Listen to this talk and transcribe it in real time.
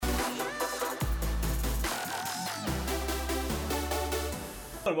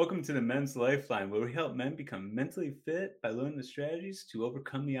and welcome to the Men's Lifeline, where we help men become mentally fit by learning the strategies to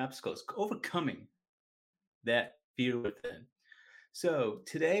overcome the obstacles, overcoming that fear within. So,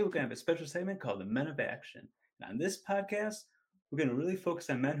 today we're going to have a special segment called the Men of Action. And on this podcast, we're going to really focus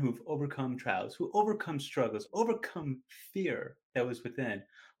on men who've overcome trials, who overcome struggles, overcome fear that was within,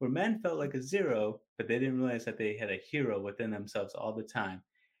 where men felt like a zero, but they didn't realize that they had a hero within themselves all the time.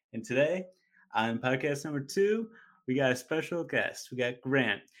 And today, on podcast number 2, we got a special guest. We got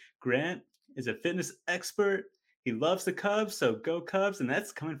Grant. Grant is a fitness expert. He loves the Cubs, so go Cubs. And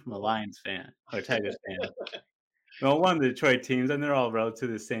that's coming from a Lions fan or Tigers fan. Well, one of the Detroit teams, and they're all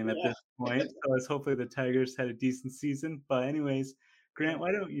relatively the same at Yeah, this point. So let's hopefully the Tigers had a decent season. But anyways, yeah, Grant,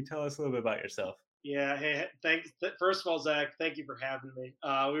 why don't you tell us a little bit about yourself? yeah. Hey, thanks. First of all, Zach, thank you for having me.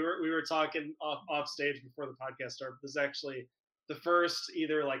 We were talking off stage before the podcast started. This is actually the first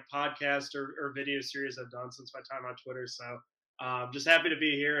either like podcast or video series I've done since my time on Twitter. So just happy to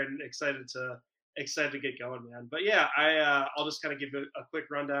be here and excited to get going, man. But yeah, I'll just kind of give you a quick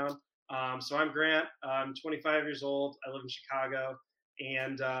rundown. So I'm Grant. I'm 25 years old. I live in Chicago,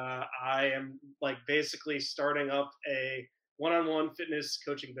 and I am like basically starting up a one-on-one fitness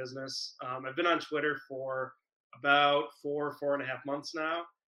coaching business. I've been on Twitter for about 4.5 months now,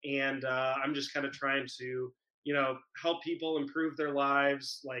 and I'm just kind of trying to, help people improve their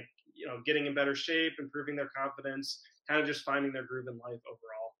lives, like getting in better shape, improving their confidence, kind of just finding their groove in life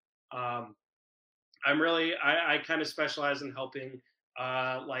overall. I kind of specialize in helping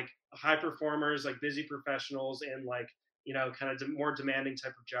like high performers, like busy professionals, and like kind of more demanding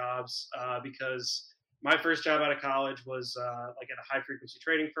type of jobs because my first job out of college was like at a high frequency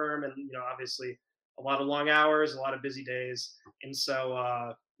trading firm, and obviously a lot of long hours, a lot of busy days, and so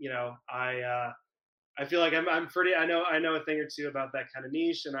I feel like I'm pretty I know a thing or two about that kind of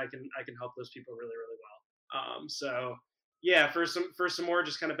niche, and I can help those people really well. So yeah, for some more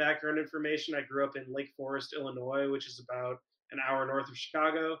just kind of background information, I grew up in Lake Forest, Illinois, which is about an hour north of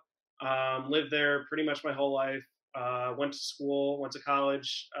Chicago. Lived there pretty much my whole life. Went to school, went to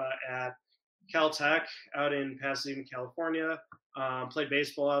college at Caltech out in Pasadena, California. Played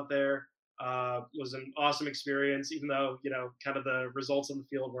baseball out there. Was an awesome experience, even though kind of the results on the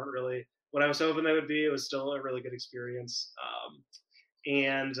field weren't really what I was hoping they would be. It was still a really good experience.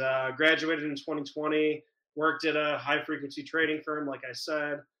 And graduated in 2020. Worked at a high frequency trading firm, like I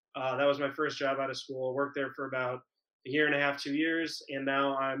said. That was my first job out of school. Worked there for about a year and a half, 2 years, and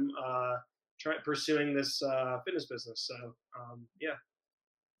now I'm pursuing this fitness business. So yeah.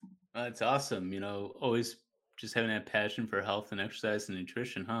 It's awesome. Always just having that passion for health and exercise and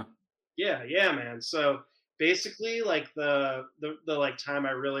nutrition, huh? Yeah, man. So basically, like the like time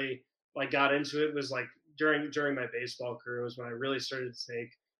I really like got into it was like during my baseball career was when I really started to take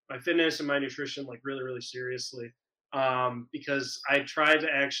my fitness and my nutrition like really seriously. Because I tried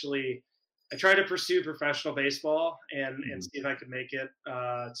to pursue professional baseball and Mhm. see if I could make it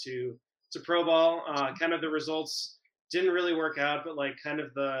to pro ball. Kind of the results didn't really work out, but like kind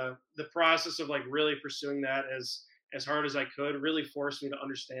of the process of like really pursuing that as hard as I could really forced me to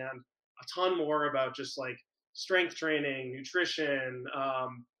understand a ton more about just like strength training, nutrition,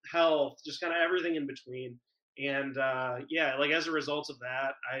 health, just kind of everything in between. And yeah, like as a result of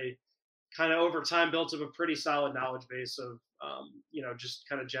that, I kind of over time built up a pretty solid knowledge base of just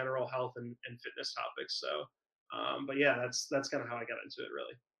kind of general health and fitness topics. So, but yeah, that's kind of how I got into it,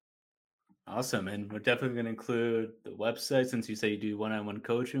 really. Awesome. And we're definitely going to include the website since you say you do one-on-one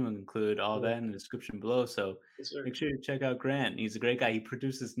coaching. We'll include all Yeah, that in the description below. So yes, sir. make sure you check out Grant. He's a great guy. He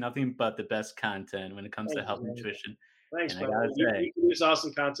produces nothing but the best content when it comes to Thank you, health and man. nutrition. Thanks, And I brother. gotta say, You produce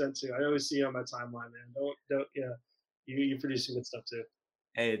awesome content too. I always see you on my timeline, man. Don't yeah. You produce some good stuff too.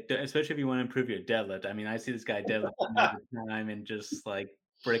 hey, especially if you want to improve your deadlift. I mean, I see this guy deadlifting all the time and just like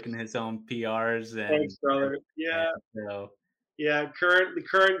breaking his own PRs Thanks, and brother. and Yeah, so yeah. The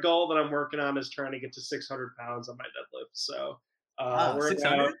current goal that I'm working on is trying to get to 600 pounds on my deadlift. So we're about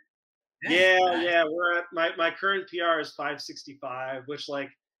 600? Dang, yeah, nice. yeah. We're at my current PR is 565, which like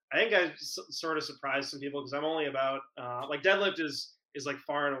I think sort of surprised some people because I'm only about like deadlift is like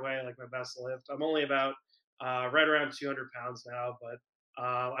far and away like my best lift. I'm only about right around 200 pounds now, but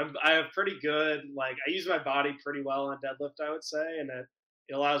I have pretty good like I use my body pretty well on deadlift, I would say, and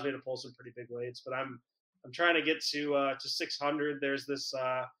it allows me to pull some pretty big weights. But I'm trying to get to 600. There's this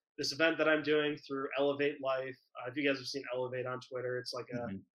event that I'm doing through Elevate Life. If you guys have seen Elevate on Twitter, it's like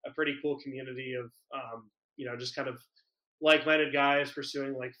Mhm. a pretty cool community of just kind of like-minded guys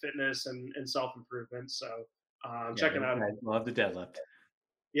pursuing like fitness and self-improvement. So Yeah, checking those out. guys love the there's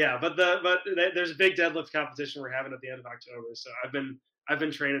Yeah, but there's a big deadlift competition we're having at the end of October. So I've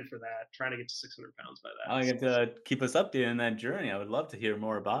been training for that, trying to get to 600 pounds by that. I So get to keep us updated on that journey. I would love to hear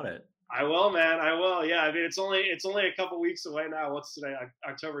more about it. I will, man. I will. Yeah. I mean, it's only a couple weeks away now. What's today?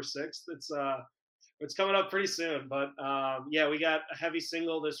 October 6th. It's coming up pretty soon. But yeah, we got a heavy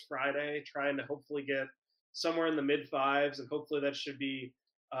single this Friday, trying to hopefully get somewhere in the mid fives, and hopefully that should be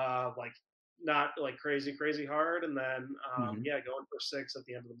like not like crazy hard. And then Mhm. yeah, going for six at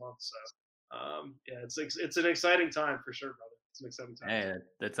the end of the month. So yeah, it's an exciting time for sure, brother. It's an exciting time. Hey,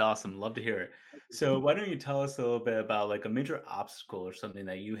 that's awesome. Love to hear it. So why don't you tell us a little bit about like a major obstacle or something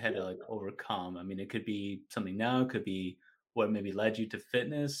that you had to like overcome? I mean, it could be something now, it could be what maybe led you to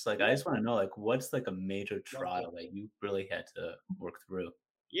fitness. Like, I Yeah, just want to know, like, what's like a major love to. trial that you really had to work through?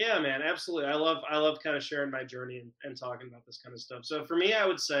 Yeah, man, absolutely. I love kind of sharing my journey and talking about this kind of stuff. So for me, I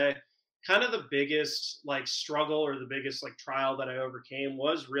would say kind of the biggest like struggle or the biggest like trial that I overcame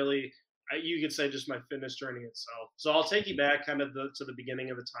was really you could say just my fitness journey itself. So I'll take you back kind of to the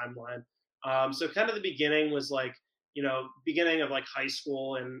beginning of the timeline. So kind of the beginning was like beginning of like high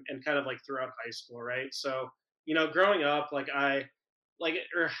school and kind of like throughout high school, right? So growing up, like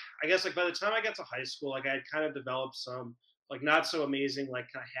or I guess like by the time I got to high school, like I had kind of developed some like not so amazing like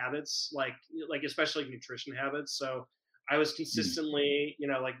kind of habits like especially nutrition habits. So I was Mm, consistently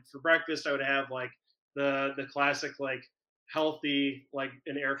like for breakfast I would have like the classic like healthy like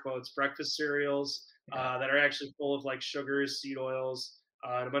in air quotes breakfast cereals yeah. that are actually full of like sugars, seed oils,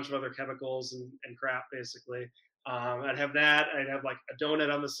 and a bunch of other chemicals and crap basically. I'd have that. I'd have like a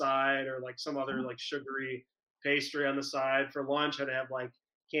donut on the side or like some other Oh, like sugary pastry on the side. For lunch, I'd have like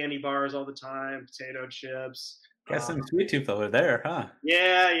candy bars all the time, potato chips. got Uh, some sweet tooth over there, huh?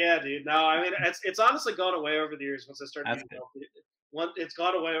 yeah, dude. No, I mean it's honestly gone away over the years once I started That's eating good. healthy. It's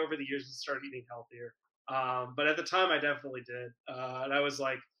gone away over the years and started eating healthier. But at the time, I definitely did, and I was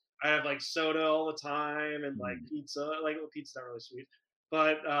like, I have like soda all the time and like Mm, pizza. Like well, pizza's not really sweet,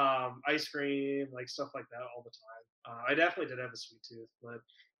 but ice cream, like stuff like that all the time. I definitely did have a sweet tooth, but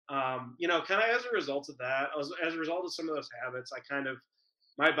kind of as a result of that, as a result of some of those habits, I kind of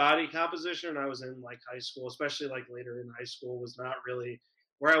my body composition when I was in like high school, especially like later in high school, was not really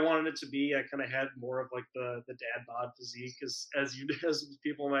where I wanted it to be. I kind of had more of like the dad bod physique, as you as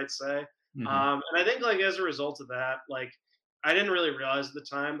people might say. mhm, And I think like as a result of that, like I didn't really realize at the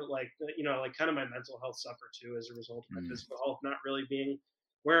time, but like like kind of my mental health suffered too as a result of my mm, physical health not really being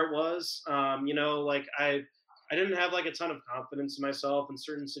where it was. Like I didn't have like a ton of confidence in myself in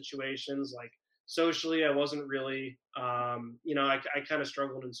certain situations, like socially I wasn't really I kind of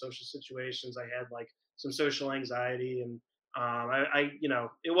struggled in social situations. I had like some social anxiety and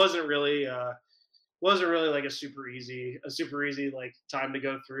it wasn't really like a super easy like time to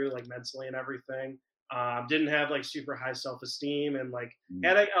go through like mentally and everything. Didn't have like super high self-esteem and like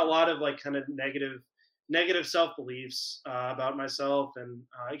mm, had a lot of like kind of negative self-beliefs about myself, and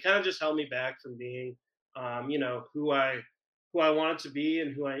it kind of just held me back from being who I wanted to be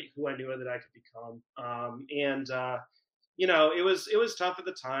and who I knew that I could become. And it was tough at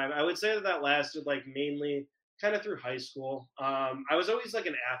the time. I would say that lasted like mainly kind of through high school. I was always like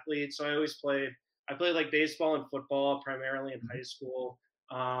an athlete, so I played like baseball and football primarily in mhm, high school.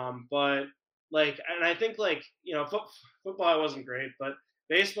 But like, and I think like football I wasn't great, but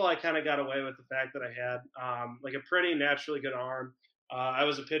baseball I kind of got away with the fact that I had like a pretty naturally good arm. I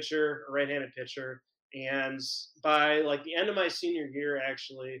was a pitcher, a right-handed pitcher, and by like the end of my senior year,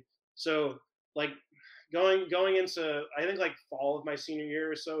 actually, so like going into I think like fall of my senior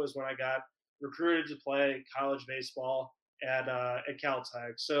year or so is when I got recruited to play college baseball at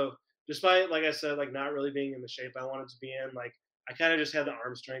Caltech. So despite like I said, like not really being in the shape I wanted to be in, like I kind of just had the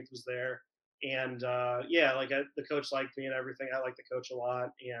arm strength was there, and yeah, like the coach liked me and everything. I liked the coach a lot,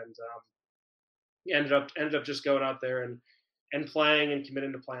 and ended up just going out there and playing and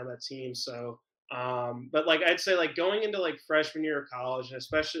committing to play on that team. So, but like I'd say like going into like freshman year of college and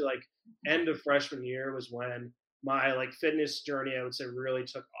especially like end of freshman year was when my like fitness journey I would say really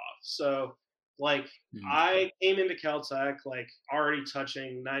took off. So like mm. I came into Caltech like already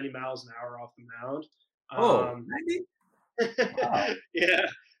touching 90 miles an hour off the mound. Oh, Um, 90? Wow. yeah.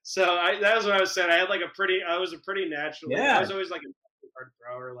 So that was what I was saying. I was a pretty naturally, I Yeah. was always like a naturally hard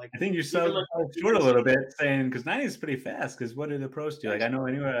thrower. Like I think you even sold like yourself short junior, a little senior bit saying because 90 is pretty fast. Because what do the pros do? Like, thanks, I know man.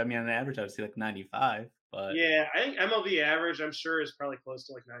 anywhere I mean, on average, I would say, like, 95, but Yeah, I think MLB average, I'm sure, is probably close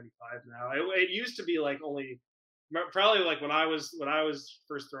to like 95 now. It used to be like only probably like when I was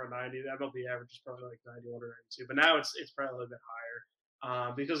first throwing 90, the MLB average is probably like 91 or 92, but now it's probably a little bit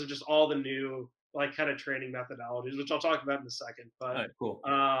higher because of just all the new like kind of training methodologies, which I'll talk about in a second. But alright, cool.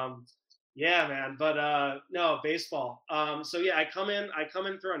 um, yeah, man. But no baseball. So yeah, I come in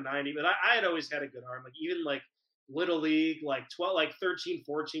throwing 90, but I had always had a good arm. Like even like little league, like 12, like 13,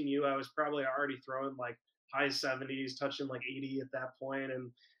 14 U, I was probably already throwing like high 70s, touching like 80 at that point.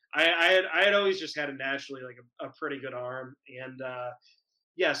 And I had always just had a naturally like a pretty good arm. And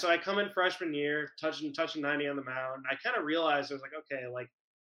yeah, so I come in freshman year, touching 90 on the mound. I kind of realized I was like, okay, like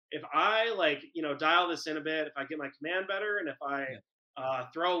if I like dial this in a bit, if I get my command better, and if I Yeah.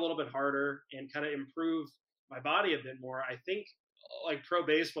 throw a little bit harder and kind of improve my body a bit more, I think like pro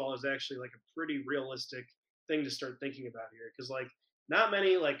baseball is actually like a pretty realistic thing to start thinking about here because like not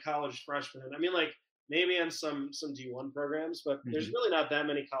many like college freshmen. I mean like maybe on some D1 programs, but there's Mhm. really not that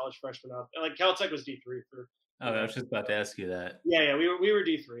many college freshmen out there. Like Caltech was D3 Oh, for I that. was just about to ask you that. Yeah, we were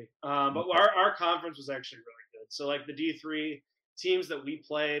D3, but Okay. our conference was actually really good. So like the D3 teams that we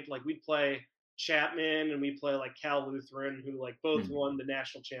played, like we'd play Chapman and we play like Cal Lutheran, who like both Mhm. won the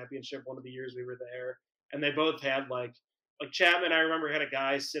national championship one of the years we were there, and they both had like Chapman. I remember had a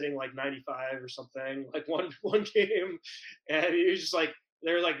guy sitting like 95 or something, like one game, and he was just like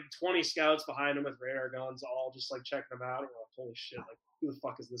there were like 20 scouts behind him with radar guns, all just like checking him out. And we're like, holy shit, like who the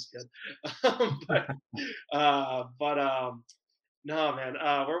fuck is this kid? But no, man.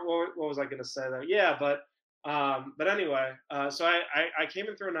 What was I going to say though? Yeah, but anyway. So I came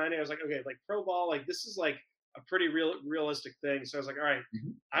in through a 90. I was like, okay, like pro ball, like this is like a pretty realistic thing. So I was like, all right,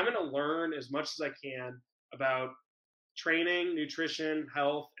 Mhm. I'm going to learn as much as I can about training, nutrition,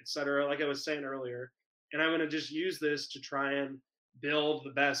 health, etc. Like I was saying earlier, and I'm going to just use this to try and build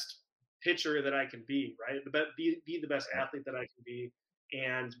the best pitcher that I can be, right? Be the best Right. athlete that I can be,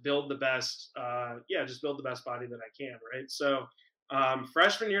 and build the best, yeah, just build the best body that I can, right? So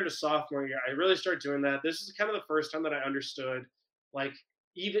freshman year to sophomore year, I really started doing that. This is kind of the first time that I understood, like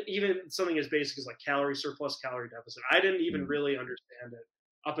even something as basic as like calorie surplus, calorie deficit. I didn't even Mhm. really understand it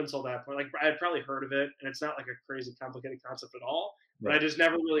up until that point. Like I had probably heard of it, and it's not like a crazy complicated concept at all. But I Right. just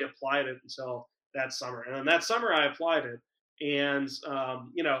never really applied it until that summer. And then that summer I applied it, and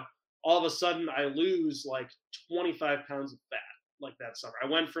all of a sudden I lose like 25 pounds of fat like that summer. I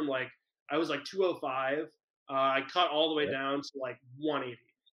went from like I was like 205. I cut all the way Right. down to like 180.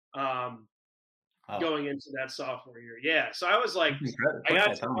 Um, Oh, Going into that sophomore year. Yeah, so I was like, that's incredible. I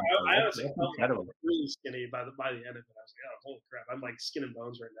got, 25 pounds, though. I That's honestly that's felt like I incredible. was really skinny by the end of it. I was like, oh, holy crap, I'm like skin and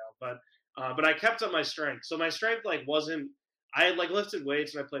bones right now. But I kept up my strength. So my strength like wasn't. I had like lifted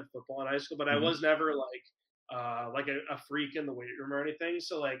weights and I played football in high school, but I Mhm. was never like a freak in the weight room or anything.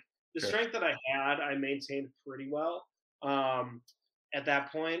 So like the Sure. strength that I had, I maintained pretty well. Um, at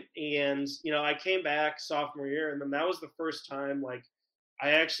that point, and I came back sophomore year, and then that was the first time like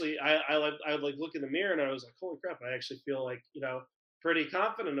I would like look in the mirror and I was like, holy crap, I actually feel like, pretty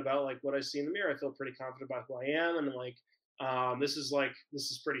confident about like what I see in the mirror. I feel pretty confident about who I am. And like, this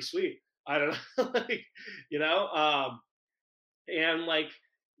is pretty sweet. I don't know, like, you know, and like,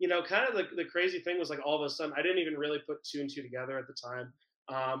 kind of the crazy thing was like all of a sudden, I didn't even really put two and two together at the time.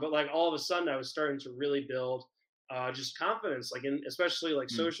 But like all of a sudden I was starting to really build, just confidence, like especially like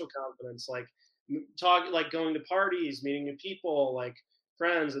Mm. social confidence, like like going to parties, meeting new people, like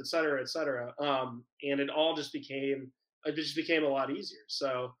friends, et cetera, et cetera. And it just became a lot easier.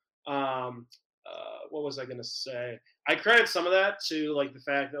 So, what was I going to say? I credit some of that to like the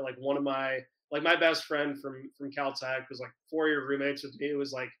fact that like one of my best friend from Caltech was like 4 year roommates with me. It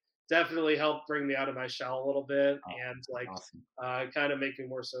was like definitely helped bring me out of my shell a little bit Oh, and that's like awesome. kind of make me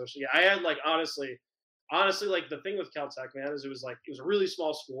more social. Yeah, I had like honestly, like the thing with Caltech, man, is it was a really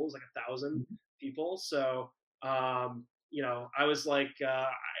small school. It was like 1,000 Mhm. people. So I was like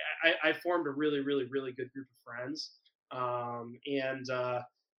I formed a really really really good group of friends. And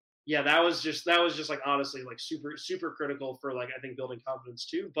Yeah, that was just like honestly like super super critical for like I think building confidence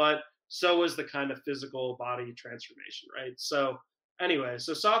too. But so was the kind of physical body transformation, right? So anyway,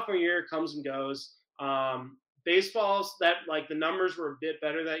 so sophomore year comes and goes. Baseballs that like the numbers were a bit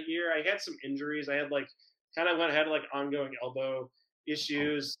better that year. I had some injuries. I had like kind of went had like ongoing elbow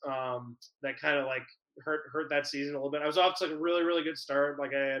Oh, issues that kind of like hurt that season a little bit. I was off to like a really really good start.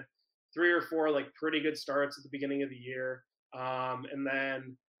 Like I had three or four like pretty good starts at the beginning of the year, and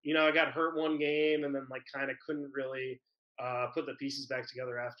then I got hurt one game and then like kind of couldn't really put the pieces back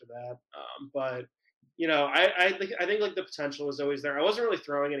together after that. But I think like the potential was always there. I wasn't really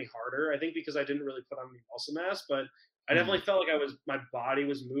throwing any harder. I think because I didn't really put on any muscle mass, but I mhm. definitely felt like my body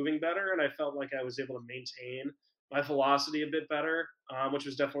was moving better, and I felt like I was able to maintain my velocity a bit better, which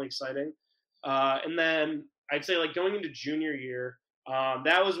was definitely exciting. And then I'd say like going into junior year,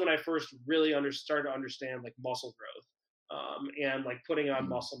 that was when I first really started to understand like muscle growth, and like putting on Mm.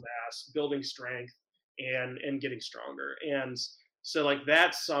 muscle mass, building strength, and getting stronger. And so like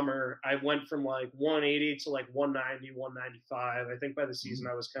that summer, I went from like 180 to like 190, 195. I think by the season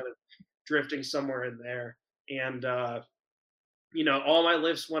Mm. I was kind of drifting somewhere in there. and all my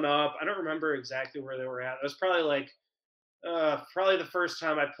lifts went up. I don't remember exactly where they were at. It was probably like probably the first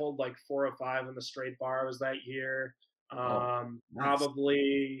time I pulled like 405 on the straight bar was that year. Oh, nice.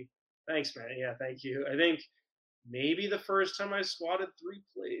 Probably. Thanks, man. Yeah, thank you. I think maybe the first time I squatted 3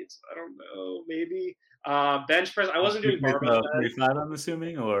 plates. I don't know. Maybe bench press. I wasn't Three doing plates barbell of bench. 35, I'm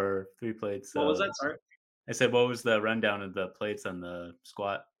assuming, or 3 plates What was of that? Sorry. I said, what was the rundown of the plates on the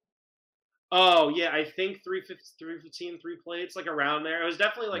squat? Oh yeah, I think 315, 3 plates, like around there. It was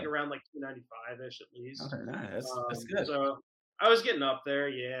definitely like Yeah. around like 295 ish at least. Okay, nice. That's good. So I was getting up there.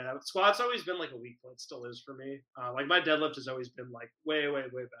 Yeah, squat's always been like a weak point, still is for me. Like my deadlift has always been like way, way,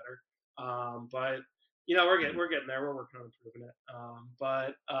 way better. But Mhm. we're getting there. We're working on improving it.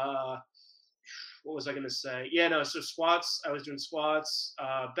 But what was I going to say? Yeah, no. So squats, I was doing squats.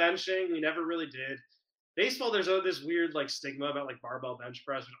 Benching, we never really did. Baseball, there's this weird like stigma about like barbell bench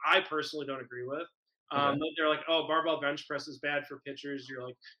press, which I personally don't agree with. Okay. They're like, oh, barbell bench press is bad for pitchers. You're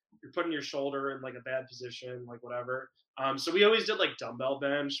putting your shoulder in like a bad position, like whatever. So we always did like dumbbell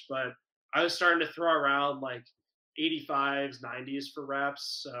bench, but I was starting to throw around like 85s, 90s for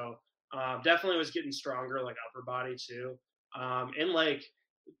reps. So definitely was getting stronger, like upper body too. And like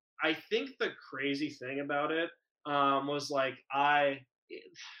I think the crazy thing about it was like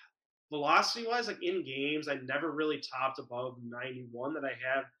velocity wise, like in games, I never really topped above 91 that I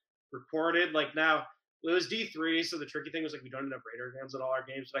had recorded. Like now, it was D3, so the tricky thing was like we don't have radar guns at all our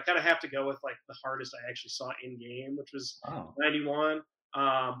games, but I kind of have to go with like the hardest I actually saw in game, which was Oh. 91.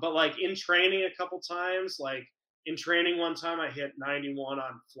 But like in training a couple times, like in training one time I hit 91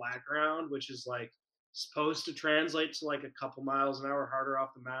 on flat ground, which is like supposed to translate to like a couple miles an hour harder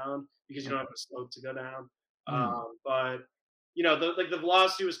off the mound because you don't have Okay. a slope to go down. Mm. But the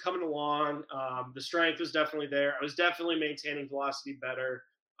velocity was coming along. The strength was definitely there. I was definitely maintaining velocity better.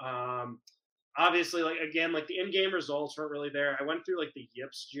 Um, Obviously, like again, like the in-game results weren't really there. I went through like the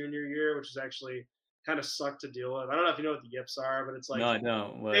yips junior year, which is actually kind of sucked to deal with. I don't know if you know what the yips are, but it's No, like I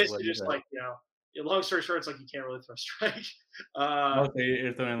don't. What basically is just that? like long story short, it's like you can't really throw strike. uh, Mostly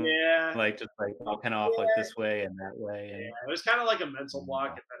you're throwing yeah, like just like all kind of off like yeah, this way and that way and yeah, it was kind of like a mental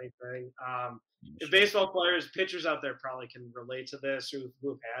block, oh, if anything. I'm If sure. baseball players, pitchers out there probably can relate to this,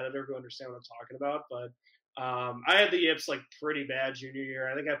 who've had it or who understand what I'm talking about. But I had the yips like pretty bad junior year.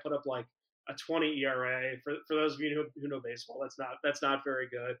 I think I put up like a 20 ERA. For those of you who know baseball, that's not very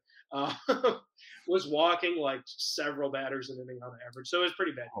good. Uh, was walking like several batters an inning on average, so it was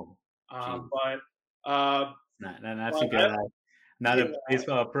pretty bad. Oh, Um, geez. but uh, Not but too good. Not yeah, a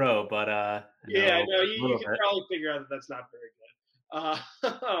baseball pro, but I yeah, know no, a you little can bit. probably figure out that that's not very good.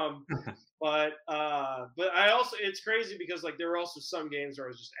 But I also it's crazy because like there were also some games where I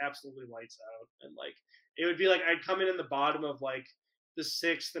was just absolutely lights out, and like it would be like I'd come in the bottom of like the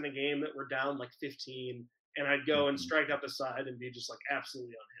sixth in a game that we're down like 15, and I'd go and Mhm. strike up the side and be just like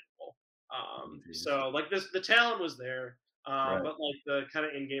absolutely unhittable. Oh, geez. So like the talent was there, Right. but like the kind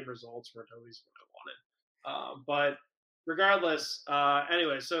of in-game results weren't always what I wanted. But regardless,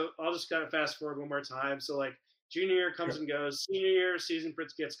 anyway, so I'll just kind of fast forward one more time. So like junior year comes Sure. and goes. Senior year season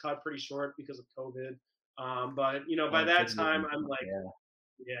gets cut pretty short because of COVID. But by Oh, that good time riddance. I'm like,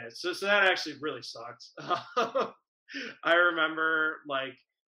 Yeah. yeah. So that actually really sucked. I remember like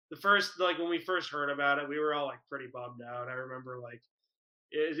the first like when we first heard about it, we were all like pretty bummed out. I remember like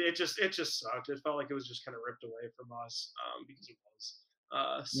it just sucked. It felt like it was just kind of ripped away from us because it was.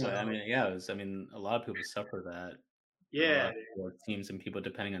 No, I So mean, yeah, it was, I mean, a lot of people suffer that. A lot yeah, of people, teams and people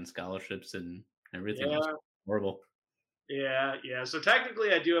depending on scholarships and everything. It was yeah, horrible. yeah. So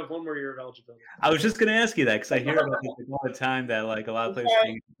technically, I do have one more year of eligibility. I was just gonna ask you that because I hear about this like, all the time that like a lot of if players I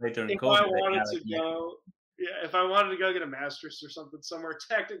didn't play during if I COVID. They wanted got like to an extra. go, yeah, if I wanted to go get a master's or something somewhere,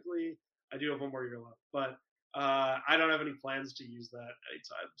 technically I do have one more year left, but I don't have any plans to use that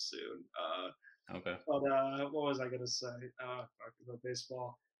anytime soon. Okay. But what was I gonna say? Fuck about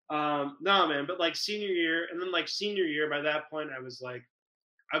baseball. No, man, but like senior year, and then like senior year, by that point, I was like,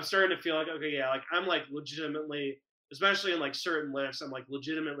 I'm starting to feel like, okay, yeah, like I'm like legitimately, especially in like certain lifts, I'm like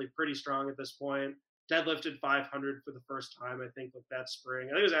legitimately pretty strong at this point. Deadlifted 500 for the first time, I think, like that spring.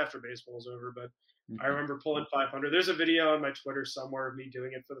 I think it was after baseball was over, but I Mhm. remember pulling 500. There's a video on my Twitter somewhere of me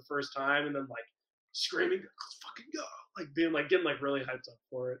doing it for the first time, and then like screaming, "Let's fucking go!" Like being like getting like really hyped up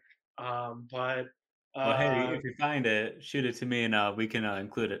for it. But Well, hey, uh, if you find it, shoot it to me and we can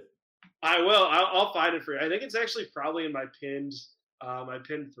include it. I will. I'll find it for you. I think it's actually probably in my pinned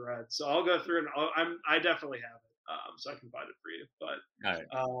thread. So I'll go through and I definitely have it. So I can find it for you.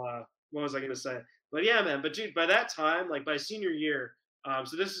 All right. What was I gonna say? But yeah, man. But dude, by that time, like by senior year,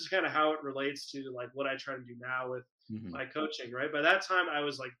 so this is kind of how it relates to like what I try to do now with Mhm. my coaching, right? By that time, I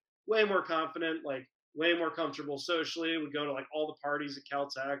was like way more confident. Like way more comfortable socially. Would go to like all the parties at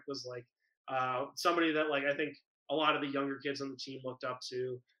Caltech. Was like somebody that like I think a lot of the younger kids on the team looked up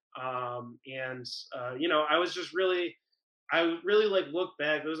to. And you know, I really like look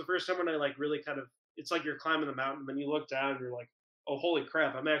back. It was the first time when I like really kind of it's like you're climbing the mountain, then you look down and you're like, oh holy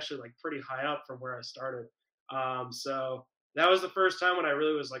crap, I'm actually like pretty high up from where I started. So that was the first time when I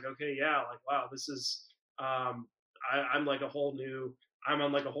really was like, okay, yeah, like wow, this is I'm like a whole new I'm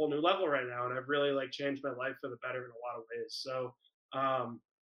on like a whole new level right now, and I've really like changed my life for the better in a lot of ways. So um,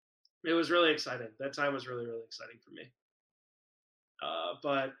 it was really exciting. That time was really really exciting for me.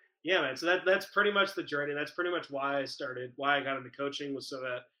 But yeah, man. So that's pretty much the journey. That's pretty much why I got into coaching was so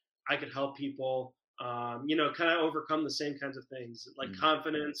that I could help people, you know, kind of overcome the same kinds of things like Mm.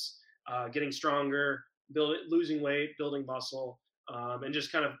 confidence, getting stronger, losing weight, building muscle, and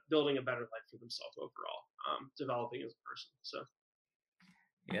just kind of building a better life for themselves overall, developing as a person. So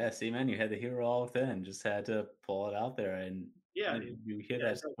Yeah, see, man, you had to hear it all within, just had to pull it out there. And yeah, dude. you hear Yeah,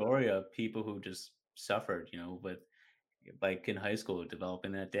 that exactly. story of people who just suffered, with like in high school,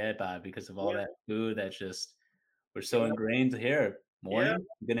 developing that dad bod because of all Yeah, that food that just we're so yeah, ingrained here. yeah, Morning,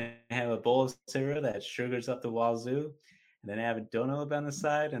 I'm gonna have a bowl of cereal that sugars up the wazoo, and then have a donut on the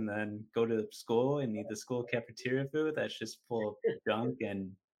side, and then go to school and eat the school cafeteria food that's just full of junk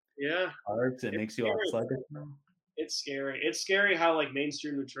and yeah. carbs and It's makes you all scary. sluggish. It's scary. It's scary how like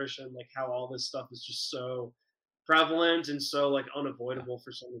mainstream nutrition, like how all this stuff is just so prevalent and so like Yeah, unavoidable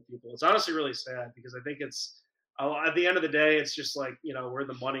for so many people. It's honestly really sad because I think it's at the end of the day, it's just like you know where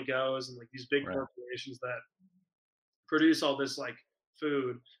the money goes and like these big right. corporations that produce all this like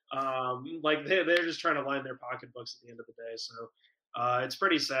food, like they're just trying to line their pocketbooks at the end of the day. So it's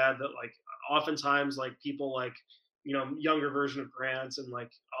pretty sad that like oftentimes like people like you know younger version of grants and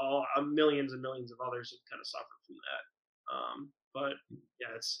like all millions and millions of others have kind of suffered from that. But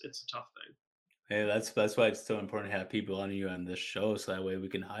yeah, it's a tough thing. Hey, that's why it's so important to have people on you on this show, so that way we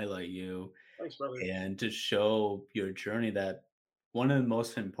can highlight you Thanks, brother. and to show your journey. That one of the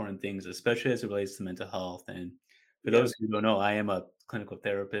most important things, especially as it relates to mental health. And for Yeah, those who don't know, I am a clinical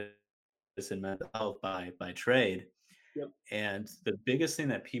therapist in mental health by trade. yep, And the biggest thing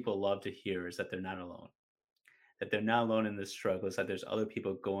that people love to hear is that they're not alone, that they're not alone in this struggle, is that there's other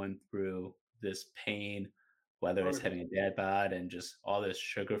people going through this pain, whether it's 100%. having a dad bod and just all this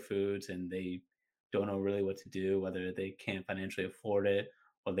sugar foods, and they don't know really what to do, whether they can't financially afford it,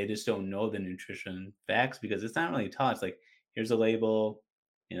 or they just don't know the nutrition facts because it's not really taught. It's like, here's a label,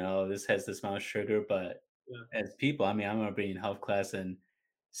 this has this amount of sugar. But Yeah, as people, I mean, I remember being in health class and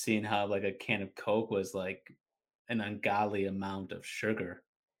seeing how like a can of Coke was like an ungodly amount of sugar.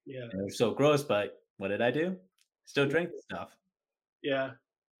 yeah, And it was so gross, but what did I do? Still yeah, drink the stuff. yeah.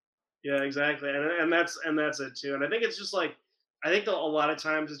 Yeah, exactly, and that's it too. And I think it's just like I think a lot of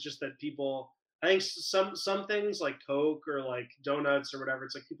times it's just that people. I think some things like Coke or like donuts or whatever.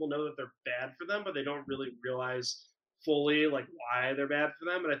 It's like people know that they're bad for them, but they don't really realize fully like why they're bad for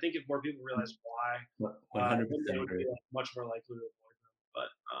them. And I think if more people realize why, then they 100% would be agree. like much more likely to avoid them. But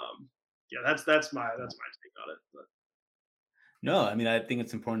yeah, that's my take on it. But No, I mean, I think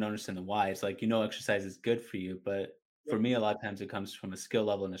it's important to understand the why. It's like, exercise is good for you, but for yep, me, a lot of times it comes from a skill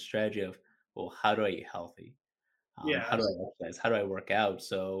level and a strategy of, well, how do I eat healthy? yeah, How do I exercise? How do I work out?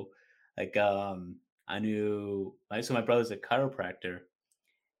 So, like, I knew, my brother's a chiropractor,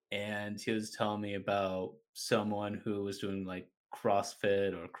 and he was telling me about someone who was doing like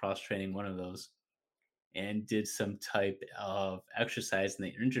CrossFit or cross training, one of those, and did some type of exercise and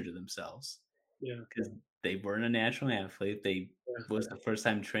they injured themselves yeah, because they weren't a natural athlete. They yeah. was the first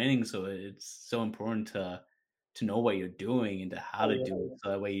time training, so it's so important to know what you're doing and to how Oh to yeah, do it, so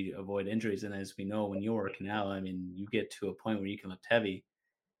that way you avoid injuries. And as we know, when you're working out, I mean, you get to a point where you can lift heavy.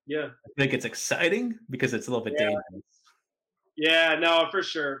 yeah. I think it's exciting because it's a little bit Yeah. dangerous. Yeah, no, for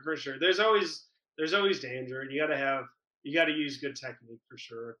sure, for sure. There's always danger, and you gotta use good technique for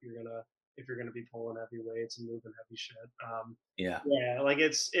sure if you're gonna be pulling heavy weights and moving heavy shit. Yeah. Yeah, like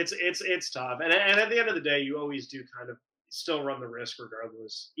it's tough, and at the end of the day, you always do kind of still run the risk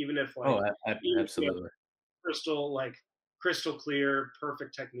regardless, even if like Oh, even if you have absolutely. crystal like crystal clear,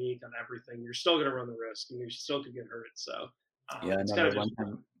 perfect technique on everything, you're still gonna run the risk, and you still could get hurt. So Yeah, I it's kind remember of just one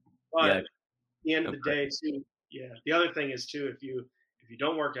time. but Yeah. at the end of Oh, the great. day too, yeah, the other thing is too if you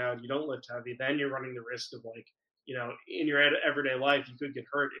don't work out, you don't lift heavy, then you're running the risk of like you know in your everyday life you could get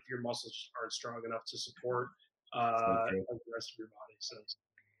hurt if your muscles just aren't strong enough to support So true. like the rest of your body. So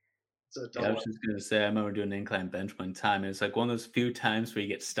it's a Yeah, I double was just gonna say, I remember doing an incline bench one time, and it's like one of those few times where you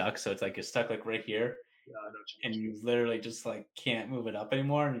get stuck. So it's like you're stuck like right here, I know what and you you literally just like can't move it up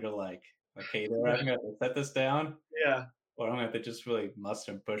anymore, and you're like, okay, either I'm mean. gonna have to set this down, Yeah, or I'm gonna have to just really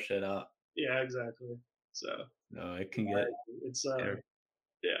muster and push it up. Yeah, exactly. So No, it can get it's scary.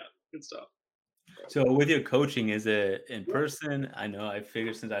 yeah, good stuff. So with your coaching, is it in person? I know I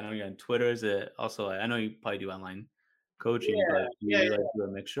figured since I know you're on Twitter, is it also I know you probably do online coaching, Yeah, but do yeah, you like do a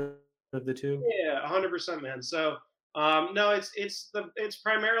mixture of the 2? yeah, 100%, man. So, no, it's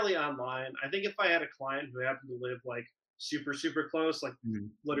primarily online. I think if I had a client who happened to live like super close, like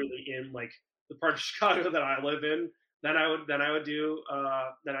Mhm. literally in like the part of Chicago that I live in, then I would do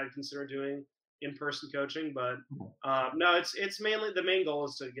then I'd consider doing in person coaching. But no, it's mainly the main goal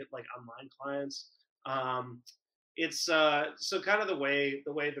is to get like online clients. Um, it's so kind of the way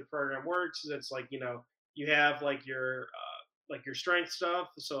the program works is it's like you have like your strength stuff.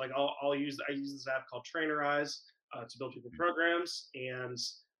 So like I use this app called Trainerize to build people programs, and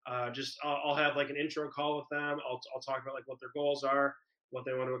just I'll have like an intro call with them. I'll talk about like what their goals are, what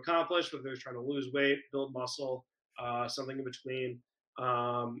they want to accomplish, whether they're trying to lose weight, build muscle, something in between,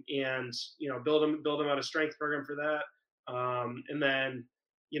 and build them out a strength program for that, and then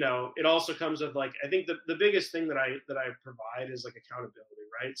it also comes with like I think the biggest thing that I provide is like accountability,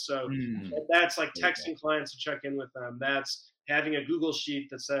 right? So Mm. that's like Okay. texting clients to check in with them. That's having a Google sheet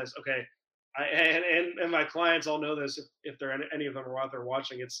that says, okay, and my clients all know this if they're any of them are out there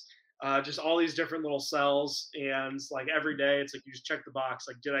watching. It's just all these different little cells, and like every day, it's like you just check the box.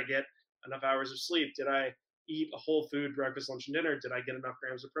 Like, did I get enough hours of sleep? Did I eat a whole food breakfast, lunch, and dinner? Did I get enough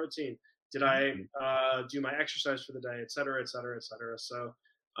grams of protein? Did I Mhm. do my exercise for the day, et cetera, et cetera, et cetera. So,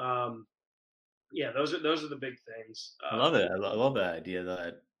 um, yeah, those are the big things. I love it. I love that idea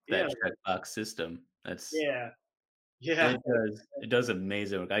Yeah, that checkbox system. That's yeah, and yeah, it does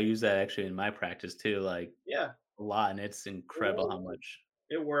amazing work. I use that actually in my practice too, like yeah. a lot, and it's It incredible works. how much.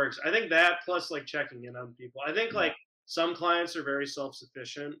 It works. I think that plus like checking in on people. I think Yeah. like some clients are very self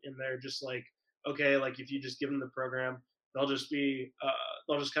sufficient and they're just like, okay, like if you just give them the program, they'll just be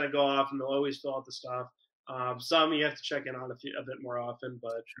they'll just kind of go off and they'll always fill out the stuff. Some you have to check in on a bit more often,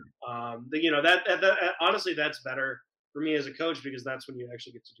 but Sure. that honestly that's better for me as a coach because that's when you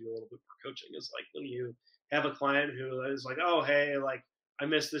actually get to do a little bit more coaching. Is like when you have a client who is like, oh hey, like I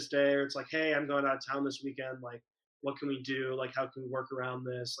missed this day, or it's like, hey, I'm going out of town this weekend, like what can we do? Like, how can we work around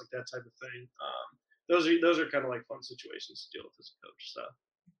this? Like that type of thing. Those are kind of like fun situations to deal with as a coach. So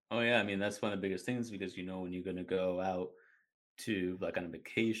Oh yeah, I mean that's one of the biggest things because you know when you're gonna go out to like on a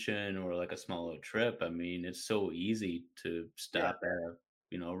vacation or like a small little trip, I mean it's so easy to yeah, stop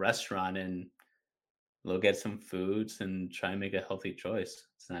at a restaurant and look at some foods and try and make a healthy choice.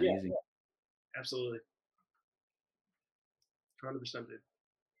 It's not yeah, easy. absolutely, 100%, dude.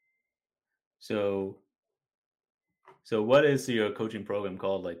 So so what is your coaching program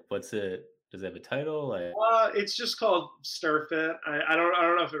called? Like what's it does it have a title? Like It's just called Stir Fit. I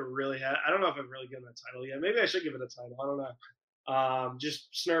don't know if it really I don't know if I've really given it a title yet. Maybe I should give it a title. I don't know.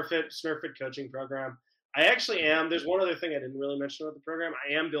 Just Snurfit coaching program. I actually am. There's one other thing I didn't really mention about the program.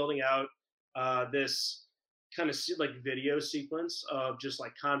 I am building out this kind of like video sequence of just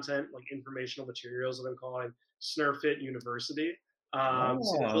like content, like informational materials that I'm calling Snurfit University.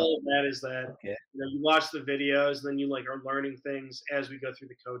 So the oh, goal of that is that okay. you watch the videos, and then you like are learning things as we go through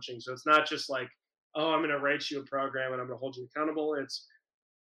the coaching. So it's not just like, oh, I'm going to write you a program and I'm going to hold you accountable. It's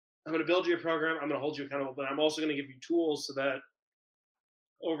I'm going to build you a program. I'm going to hold you accountable, but I'm also going to give you tools so that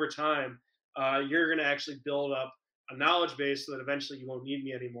over time, you're going to actually build up a knowledge base so that eventually you won't need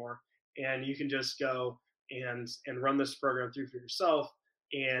me anymore, and you can just go and run this program through for yourself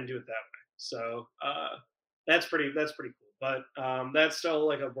and do it that way. So that's pretty cool. But that's still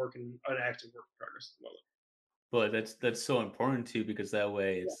like an active work in progress at the moment. But that's so important too because that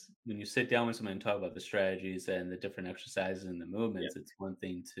way Yeah, it's when you sit down with someone and talk about the strategies and the different exercises and the yeah, movements, it's one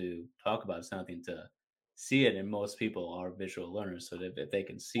thing to talk about, it's nothing to see it. And most people are visual learners, so that if they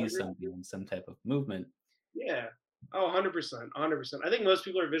can see something in some type of movement, yeah. Oh, 100%. 100%. I think most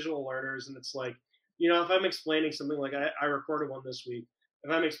people are visual learners, and it's like, if I'm explaining something like I recorded one this week,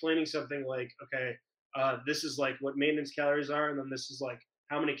 if I'm explaining something like, okay, this is like what maintenance calories are, and then this is like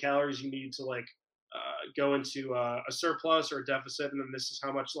how many calories you need to like go into a surplus or a deficit, and then this is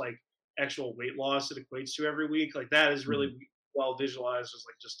how much like actual weight loss it equates to every week. Like that is really Mhm, well visualized as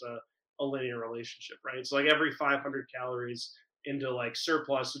like just a linear relationship, right? So like every 500 calories into like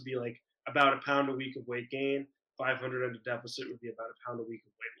surplus would be like about a pound a week of weight gain. 500 into deficit would be about a pound a week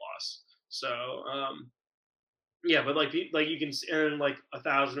of weight loss. So yeah, but like you can and like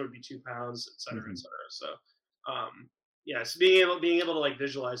 1,000 would be 2 pounds, et cetera, et mhm. cetera. So yeah, so being able to like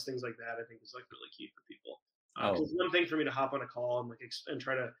visualize things like that, I think is like really key for people. Because Oh, it's one thing for me to hop on a call and like and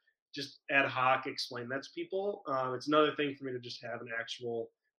try to just ad hoc explain that to people. It's another thing for me to just have an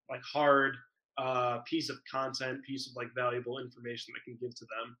actual like hard piece of content, piece of like valuable information that I can give to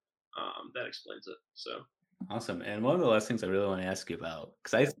them. that explains it. So Awesome. And one of the last things I really want to ask you about,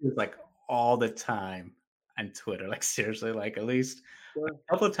 because I yeah, see this like all the time on Twitter, like seriously, like at least a sure.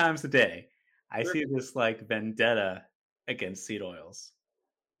 couple of times a day, I Sure. see this like vendetta against seed oils.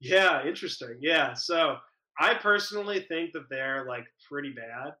 Yeah, interesting. Yeah, so I personally think that they're like pretty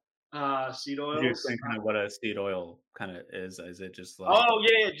bad seed Could you oils. explain kind of what a seed oil kind of is? Is it just like, Oh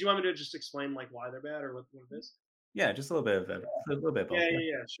yeah, yeah. Do you want me to just explain like why they're bad or what it is? yeah, just a little bit of a little bit of Yeah, both. Yeah.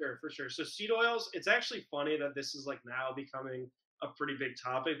 yeah, yeah, sure, for sure. So seed oils, it's actually funny that this is like now becoming a pretty big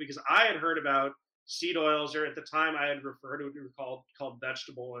topic because I had heard about seed oils, or at the time I had referred to what were called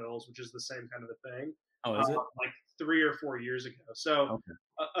vegetable oils, which is the same kind of a thing, Oh, is it? like 3 or 4 years ago. So Okay.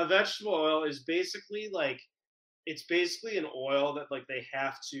 a vegetable oil is basically like it's basically an oil that like they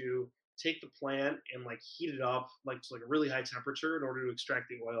have to take the plant and like heat it up like to like a really high temperature in order to extract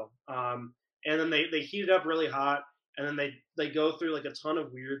the oil. And then they heat it up really hot, and then they go through like a ton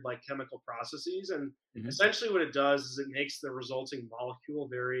of weird like chemical processes. And Hmm. essentially, what it does is it makes the resulting molecule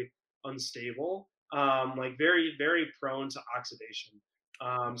very unstable, like very prone to oxidation.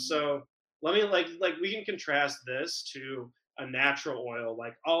 So let me like we can contrast this to a natural oil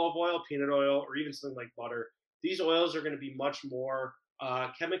like olive oil, peanut oil, or even something like butter. These oils are going to be much more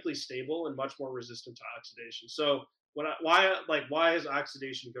chemically stable and much more resistant to oxidation. So why is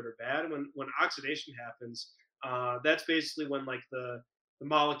oxidation good or bad? When oxidation happens, that's basically when like the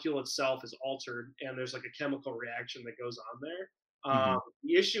molecule itself is altered and there's like a chemical reaction that goes on there. Hmm.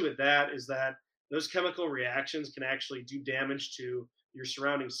 The issue with that is that those chemical reactions can actually do damage to your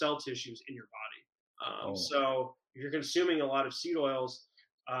surrounding cell tissues in your body. Oh. So if you're consuming a lot of seed oils,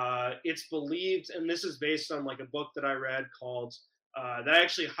 it's believed, and this is based on like a book that I read called that I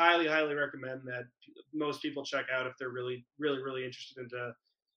actually highly recommend that most people check out if they're really interested into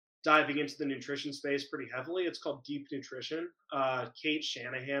diving into the nutrition space pretty heavily. It's called Deep Nutrition. Kate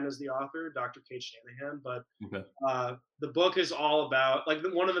Shanahan is the author, Dr. Kate Shanahan. But Okay. the book is all about like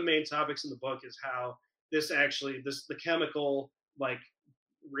one of the main topics in the book is how this the chemical like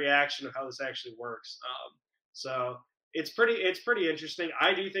reaction of how this actually works. So it's pretty interesting.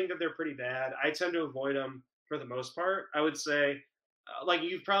 I do think that they're pretty bad. I tend to avoid them for the most part. I would say, like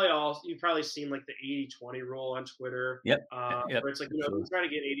you've probably seen like the 80-20 rule on Twitter, Yep. Yep. where it's like if you Absolutely. try to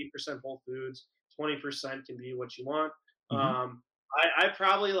get 80% whole foods, 20% can be what you want. Hmm. Um, I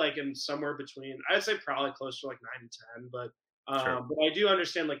probably like am somewhere between. I'd say probably close to like 9 to 10, Sure. but I do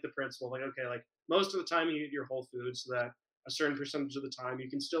understand like the principle. Like okay, like most of the time you eat your whole foods, so that a certain percentage of the time you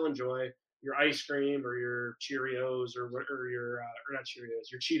can still enjoy your ice cream or your Cheerios or your or not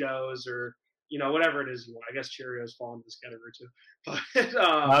Cheerios, your Cheetos or whatever it is you want. I guess Cheerios fall into this category too, but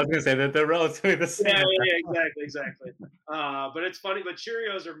I was gonna say that they're relatively the yeah, same yeah, at that yeah, point. exactly. But it's funny, but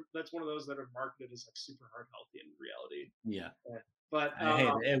Cheerios are that's one of those that are marketed as like super heart healthy in reality. Yeah. Yeah. But Hey,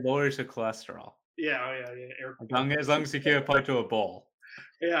 it lowers your cholesterol. yeah, oh, yeah, yeah, As long as you keep it apart to a bowl.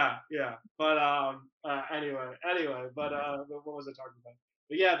 yeah, yeah. But anyway, but what was I talking about?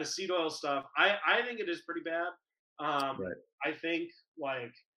 But yeah, the seed oil stuff. I think it is pretty bad. Um, Right. I think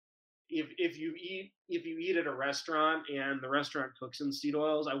like if you eat at a restaurant and the restaurant cooks in seed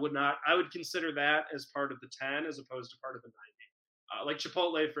oils, I would consider that as part of the 10 as opposed to part of the 90. Like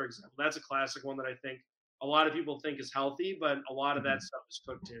Chipotle, for example, that's a classic one that I think a lot of people think is healthy, but a lot of that Mhm. stuff is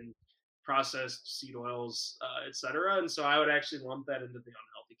cooked in processed seed oils, etc. And so I would actually lump that into the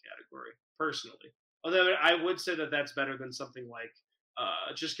unhealthy category personally. Although I would say that that's better than something like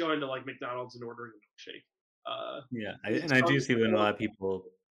just going to like McDonald's and ordering a milkshake. Uh, Yeah, and I do some, see when a lot of people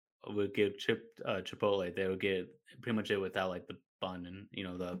would get Chipotle, they would get pretty much it without, like, the bun and,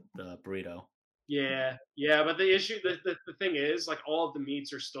 the burrito. Yeah, yeah, but the issue, the thing is, like all of the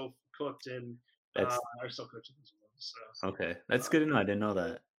meats That's are still cooked in these oils. okay. That's Uh, good to know, I didn't know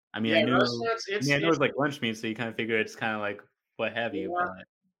that. I mean, yeah, I knew restaurants, I mean, I know it's it's like lunch meat, so you kinda figure it's kinda like what have you, yeah, but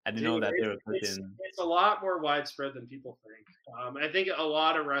I didn't dude, know that they were cooked in. it's a lot more widespread than people think. I think a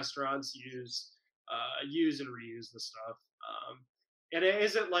lot of restaurants use and reuse the stuff. And it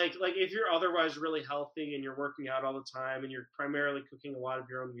isn't like if you're otherwise really healthy and you're working out all the time and you're primarily cooking a lot of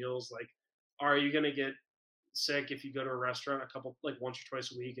your own meals, like, are you gonna get sick if you go to a restaurant a couple like once or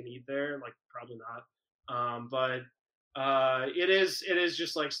twice a week and eat there? Like probably not. But it is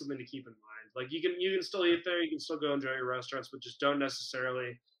just like something to keep in mind. Like you can still eat there, you can still go enjoy your restaurants, but just don't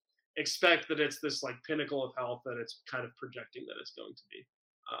necessarily expect that it's this like pinnacle of health that it's kind of projecting that it's going to be.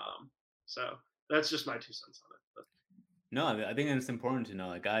 So that's just my 2 cents on it. But No, I think it's important to know,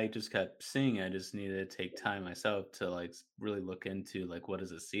 like, I just kept seeing it, I just needed to take time myself to, like, really look into, like, what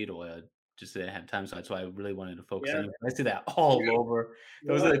is a seed oil. just didn't have time, so that's why I really wanted to focus Yeah, on you. I see that all yeah, over.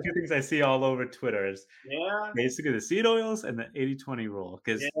 Those are yeah, the 2 things I see all over Twitter is yeah. basically the seed oils and the 80-20 rule. Yeah,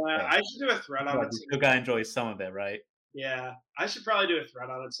 Because hey, I should do a thread on it you still gotta sometime. enjoy some of it, right? Yeah, I should probably do a thread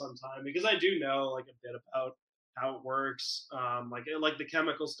on it sometime because I do know like a bit about how it works. Like the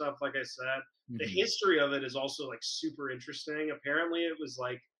chemical stuff. Like I said, the Mhm. history of it is also like super interesting. Apparently, it was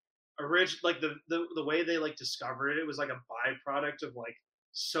like like the way they like discovered it, it was like a byproduct of like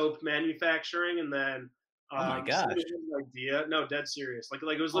soap manufacturing, and then Oh my somebody gosh. had an idea. No, dead serious. Like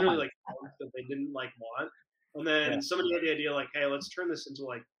it was Oh my literally like soap that they didn't like want, and yeah. then somebody had the idea like, hey, let's turn this into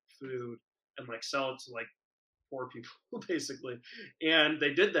like food and like sell it to like poor people basically, and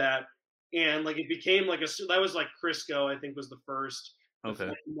they did that, and like it became like that was like Crisco, I think, was the first. Okay.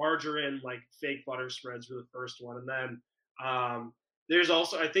 Like, margarine like fake butter spreads were the first one, and then there's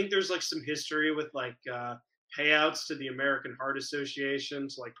also, I think there's like some history with like payouts to the American Heart Association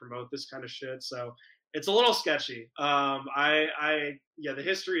to like promote this kind of shit, so it's a little sketchy. I yeah, the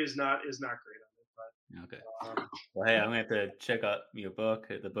history is not great Okay. on it, but Well, hey, I'm gonna have to check out your book,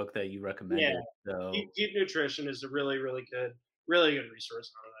 the book that you yeah, recommended. So Deep Nutrition is a really good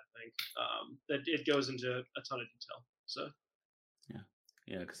resource on it. I think that it goes into a ton of detail. So yeah,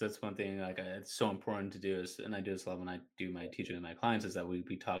 yeah, because that's one thing like it's so important to do is, and I do this a lot when I do my teaching with my clients is that we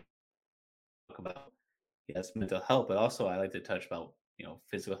talk about yes mental health, but also I like to touch about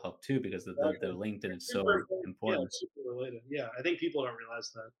physical health too because they're exactly. linked and it's Super so important. Yeah, important. it's super related. Yeah, I think people don't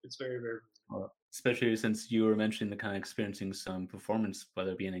realize that. It's very Especially since you were mentioning the kind of experiencing some performance,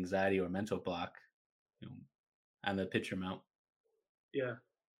 whether it be an anxiety or mental block, you know, on the pitcher mount. yeah.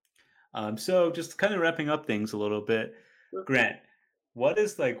 So just kind of wrapping up things a little bit, Grant, what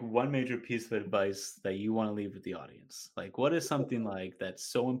is like one major piece of advice that you want to leave with the audience? Like, what is something like that's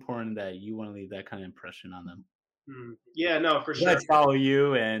so important that you want to leave that kind of impression on them? Yeah, no, for sure. Besides follow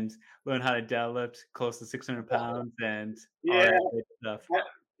you and learn how to deadlift close to 600 pounds and all Yeah, that good stuff. I,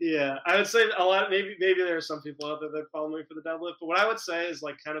 yeah. I would say a lot. Maybe there are some people out there that follow me for the deadlift, but what I would say is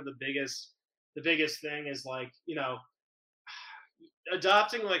like kind of the biggest thing is like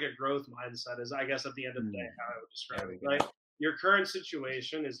adopting like a growth mindset is, I guess, at the end of the day Mm, how I would describe there we it, right? go. Your current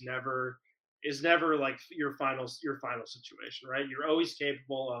situation is never like your final situation, right? You're always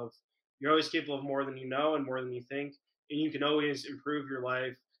capable of more than you know and more than you think, and you can always improve your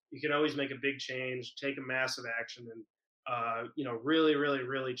life. You can always make a big change, take a massive action, and really, really,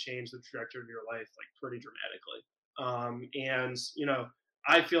 really change the trajectory of your life like pretty dramatically. And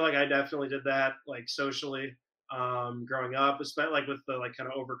I feel like I definitely did that, like socially, growing up, especially like with the like kind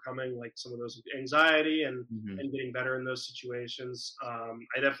of overcoming like some of those anxiety and Mhm. getting better in those situations.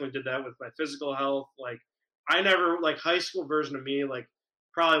 I definitely did that with my physical health. Like I never like high school version of me like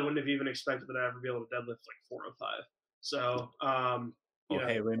probably wouldn't have even expected that I'd ever be able to deadlift like 405. So Well,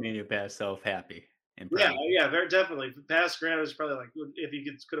 hey, we made your best self happy and yeah, proud. yeah, very definitely. Past Grant is probably like if you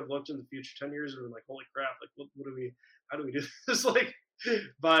could have looked in the future 10 years and been like, holy crap, like what do we, how do we do this? Like,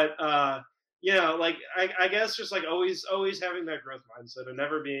 but like I guess just like always having that growth mindset and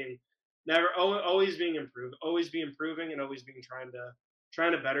always being improved, always be improving, and always being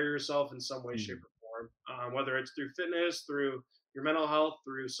trying to better yourself in some way, shape, Mhm. or form. Whether it's through fitness, through your mental health,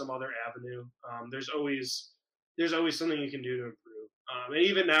 through some other avenue. There's always something you can do to improve. And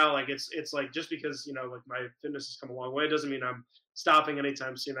even now, like it's like just because like my fitness has come a long way doesn't mean I'm stopping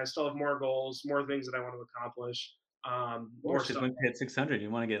anytime soon. I still have more goals, more things that I want to accomplish, Of more course, because stuff. once you hit 600, you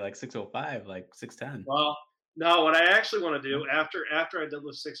want to get like 605, like 610. Well, no, what I actually want to do after I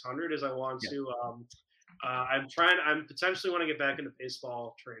deadlift 600 is I want Yeah. to I'm potentially want to get back into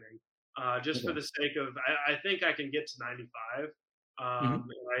baseball training, just for Okay. the sake of I think I can get to 95. Mhm.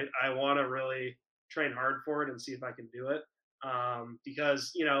 I want to really train hard for it and see if I can do it.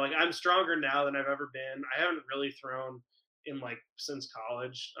 Because like I'm stronger now than I've ever been. I haven't really thrown in like since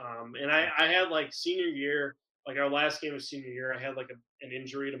college, and I had like senior year, like our last game of senior year, I had like an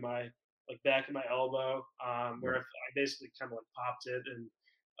injury to my like back of my elbow, where I basically kind of like popped it and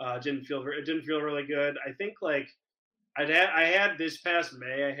it didn't feel really good. I think like I had this past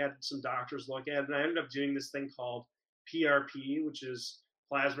May, I had some doctors look at it, and I ended up doing this thing called PRP, which is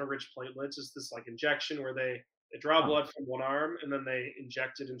plasma rich platelets. It's this like injection where they draw Oh. blood from one arm and then they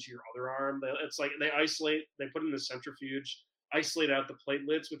inject it into your other arm. It's like they put it in the centrifuge, isolate out the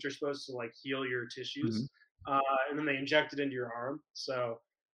platelets, which are supposed to like heal your Mhm. tissues, and then they inject it into your arm. So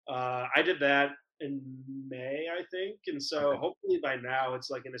I did that in May, I think, and so Okay. hopefully by now it's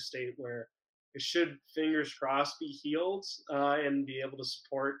like in a state where it should, fingers crossed, be healed, and be able to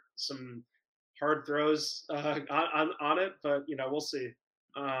support some hard throws on it. But we'll see.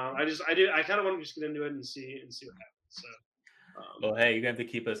 I kind of want to just get into it and see what happens. So Um, Well, hey, you're gonna have to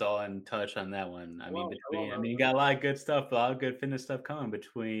keep us all in touch on that one. I will, man. You got a lot of good stuff, a lot of good fitness stuff coming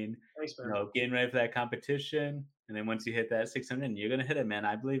between, Thanks, man. getting ready for that competition, and then once you hit that 600, you're gonna hit it, man.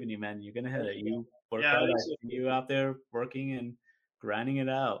 I believe in you, man. You're gonna hit Thank it. you, man. You work Yeah, I hard. think I so see too. you out there working and grinding it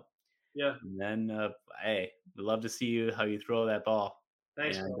out. Yeah, And then, hey, we'd love to see you how you throw that ball.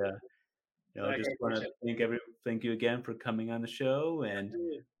 thanks, And bro. Zach, I just want to appreciate it. thank you again for coming on the show. And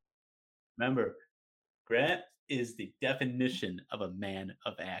Absolutely. remember, Grant is the definition of a man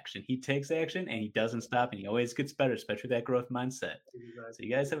of action. He takes action and he doesn't stop, and he always gets better, especially that growth mindset. Thank you, Zach. So you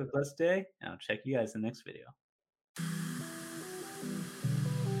guys have a blessed day, and I'll check you guys in the next video.